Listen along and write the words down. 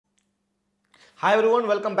Hi everyone,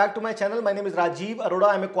 welcome back to my channel. My name is Rajiv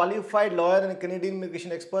Arora. I'm a qualified lawyer and a Canadian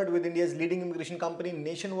immigration expert with India's leading immigration company,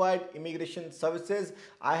 Nationwide Immigration Services.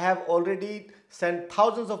 I have already sent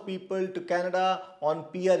thousands of people to Canada on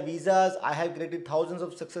PR visas. I have created thousands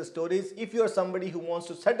of success stories. If you are somebody who wants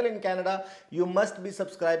to settle in Canada, you must be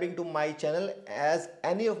subscribing to my channel, as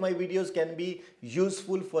any of my videos can be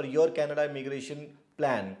useful for your Canada immigration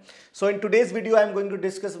plan. So in today's video, I am going to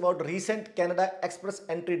discuss about recent Canada Express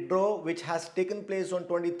entry draw which has taken place on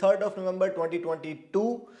 23rd of November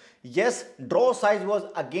 2022. Yes, draw size was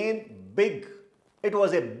again big. It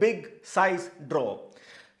was a big size draw.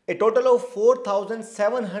 A total of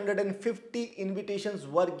 4,750 invitations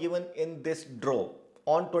were given in this draw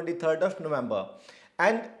on 23rd of November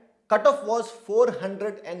and cutoff was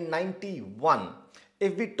 491.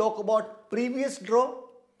 If we talk about previous draw,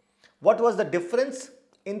 what was the difference?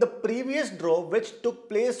 In the previous draw, which took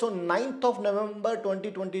place on 9th of November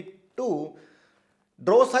 2022,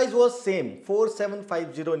 draw size was same,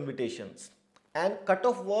 4750 invitations, and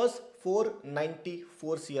cutoff was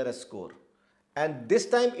 494 CRS score. And this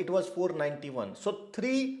time it was 491. So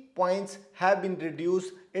 3 points have been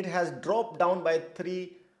reduced. It has dropped down by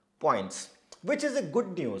 3 points, which is a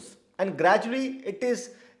good news. And gradually it is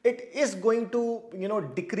going to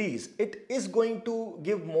decrease. It is going to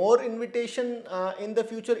give more invitation in the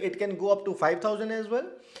future. It can go up to 5,000 as well,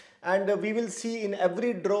 and we will see in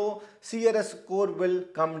every draw CRS score will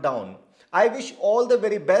come down. I wish all the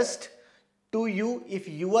very best to you. If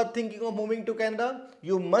you are thinking of moving to Canada,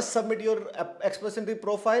 you must submit your Express Entry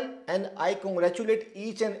profile, and I congratulate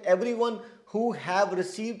each and everyone who have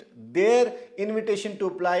received their invitation to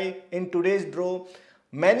apply in today's draw.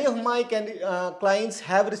 Many of my clients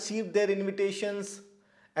have received their invitations,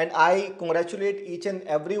 and I congratulate each and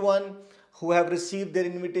everyone who have received their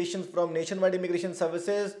invitations from Nationwide Immigration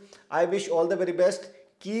Services. I wish all the very best.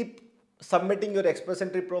 Keep submitting your Express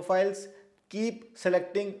Entry profiles, keep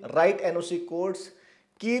selecting right NOC codes,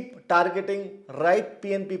 keep targeting right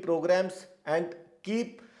PNP programs, and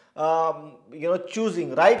keep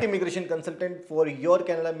choosing right immigration consultant for your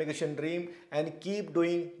Canada immigration dream, and keep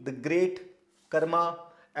doing the great karma.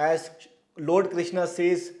 As Lord Krishna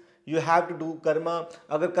says, you have to do karma.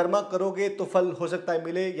 अगर कर्मा करोगे तो फल हो सकता है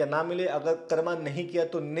मिले या ना मिले. अगर कर्मा नहीं किया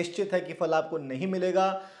तो निश्चित है कि फल आपको नहीं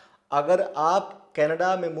मिलेगा. अगर आप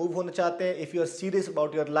कनाडा में मूव होना चाहते हैं, if you are serious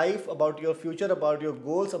about your life, about your future, about your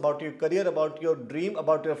goals, about your career, about your dream,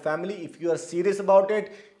 about your family, if you are serious about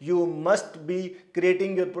it, you must be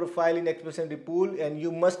creating your profile in Express Entry pool, and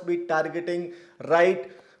you must be targeting right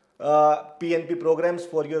PNP programs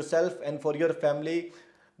for yourself and for your family.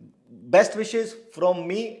 Best wishes from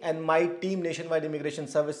me and my team, Nationwide Immigration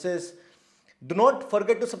Services. Do not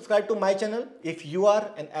forget to subscribe to my channel if you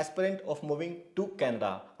are an aspirant of moving to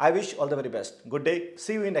Canada. I wish all the very best. Good day.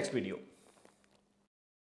 See you in next video.